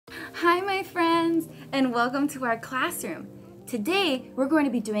and welcome to our classroom. Today, we're going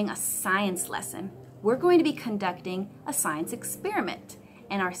to be doing a science lesson. We're going to be conducting a science experiment,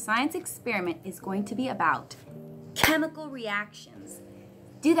 and our science experiment is going to be about chemical reactions.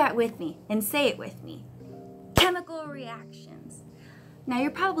 Do that with me and say it with me. Chemical reactions. Now,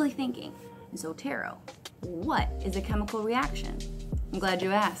 you're probably thinking, Zotero, what is a chemical reaction? I'm glad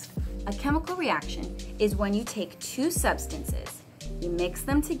you asked. A chemical reaction is when you take two substances, you mix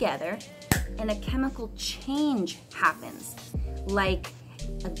them together, and a chemical change happens, like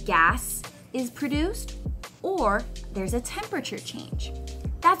a gas is produced or there's a temperature change.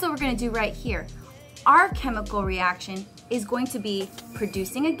 That's what we're going to do right here. Our chemical reaction is going to be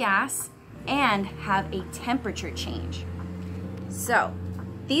producing a gas and have a temperature change. So,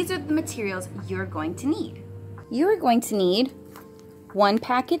 these are the materials you're going to need. You are going to need 1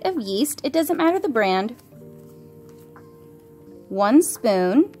 packet of yeast, it doesn't matter the brand, 1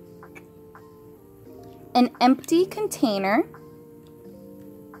 spoon, an empty container,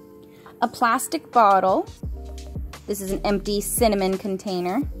 a plastic bottle, this is an empty cinnamon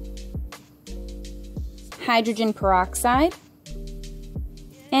container, hydrogen peroxide,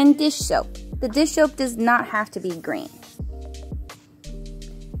 and dish soap. The dish soap does not have to be green.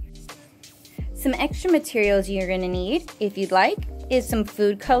 Some extra materials you're going to need, if you'd like, is some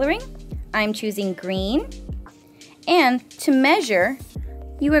food coloring. I'm choosing green. And to measure,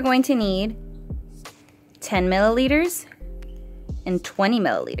 you are going to need 10 milliliters and 20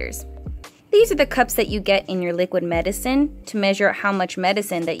 milliliters. These are the cups that you get in your liquid medicine to measure how much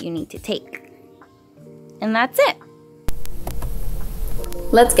medicine that you need to take. And that's it.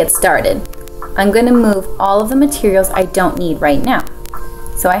 Let's get started. I'm going to move all of the materials I don't need right now.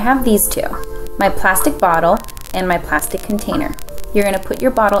 So I have these two, my plastic bottle and my plastic container. You're going to put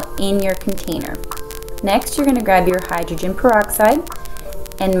your bottle in your container. Next, you're going to grab your hydrogen peroxide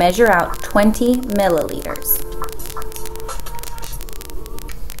and measure out 20 milliliters.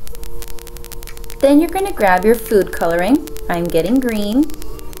 Then you're going to grab your food coloring. I'm getting green.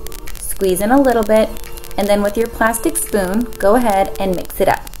 Squeeze in a little bit, and then with your plastic spoon, go ahead and mix it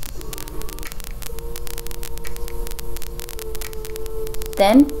up.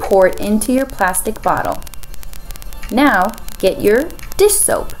 Then pour it into your plastic bottle. Now, get your dish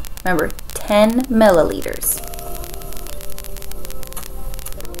soap. Remember, 10 milliliters.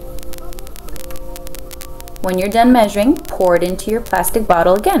 When you're done measuring, pour it into your plastic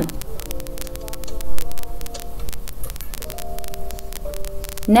bottle again.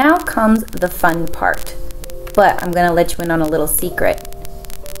 Now comes the fun part, but I'm going to let you in on a little secret.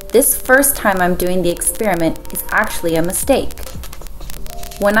 This first time I'm doing the experiment is actually a mistake.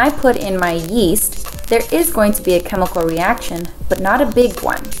 When I put in my yeast, there is going to be a chemical reaction, but not a big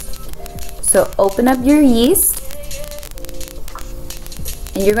one. So open up your yeast,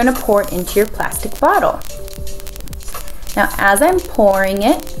 and you're going to pour it into your plastic bottle. Now, as I'm pouring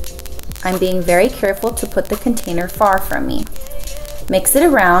it, I'm being very careful to put the container far from me. Mix it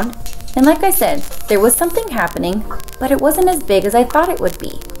around, and like I said, there was something happening, but it wasn't as big as I thought it would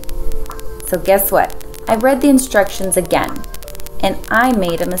be. So guess what? I read the instructions again, and I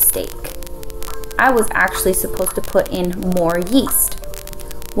made a mistake. I was actually supposed to put in more yeast.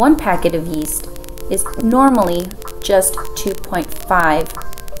 1 packet of yeast is normally just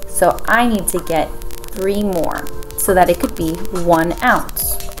 2.5, so I need to get 3 more so that it could be 1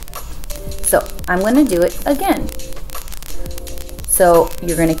 ounce. So I'm going to do it again. So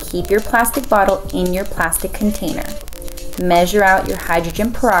you're going to keep your plastic bottle in your plastic container. Measure out your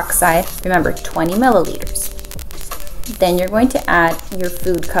hydrogen peroxide, remember 20 milliliters. Then you're going to add your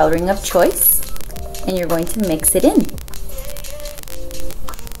food coloring of choice, and you're going to mix it in.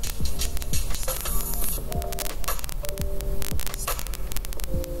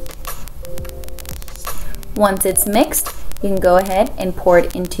 Once it's mixed, you can go ahead and pour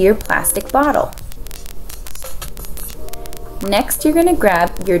it into your plastic bottle. Next, you're going to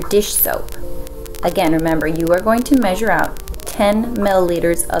grab your dish soap. Again, remember, you are going to measure out 10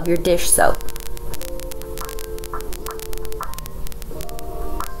 milliliters of your dish soap.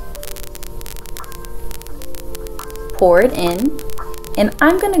 Pour it in, and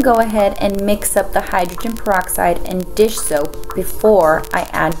I'm going to go ahead and mix up the hydrogen peroxide and dish soap before I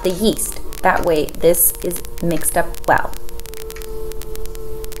add the yeast. That way, this is mixed up well.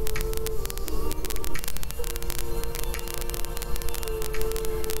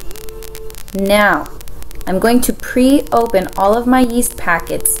 Now, I'm going to pre-open all of my yeast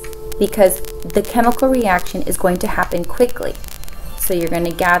packets because the chemical reaction is going to happen quickly. So you're going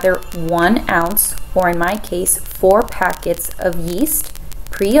to gather 1 ounce, or in my case, 4 packets of yeast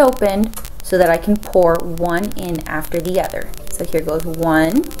pre-opened so that I can pour one in after the other. So here goes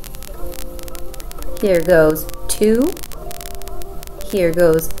one, Here goes 2. Here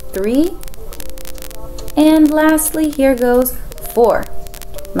goes 3. And lastly, here goes 4.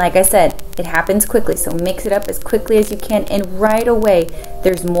 Like I said, it happens quickly, so mix it up as quickly as you can, and right away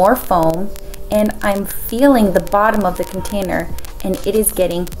there's more foam, and I'm feeling the bottom of the container, and it is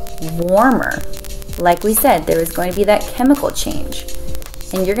getting warmer. Like we said, there is going to be that chemical change,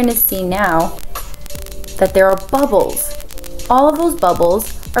 and you're going to see now that there are bubbles. All of those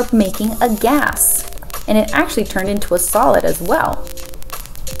bubbles are making a gas, and it actually turned into a solid as well.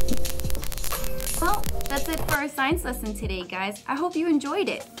 Well, that's it for our science lesson today, guys. I hope you enjoyed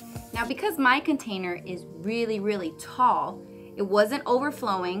it. Now, because my container is really tall, it wasn't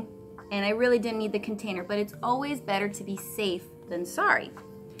overflowing, and I really didn't need the container, but it's always better to be safe than sorry.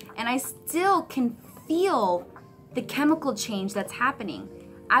 And I still can feel the chemical change that's happening.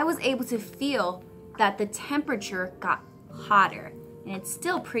 I was able to feel that the temperature got hotter, and it's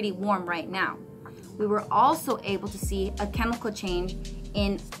still pretty warm right now. We were also able to see a chemical change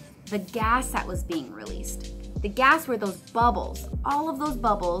in the gas that was being released. The gas were those bubbles. All of those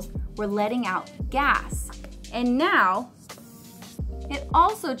bubbles were letting out gas. And now, it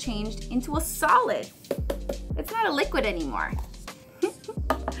also changed into a solid. It's not a liquid anymore.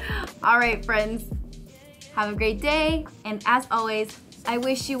 All right, friends. Have a great day. And as always, I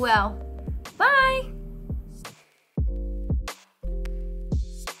wish you well. Bye.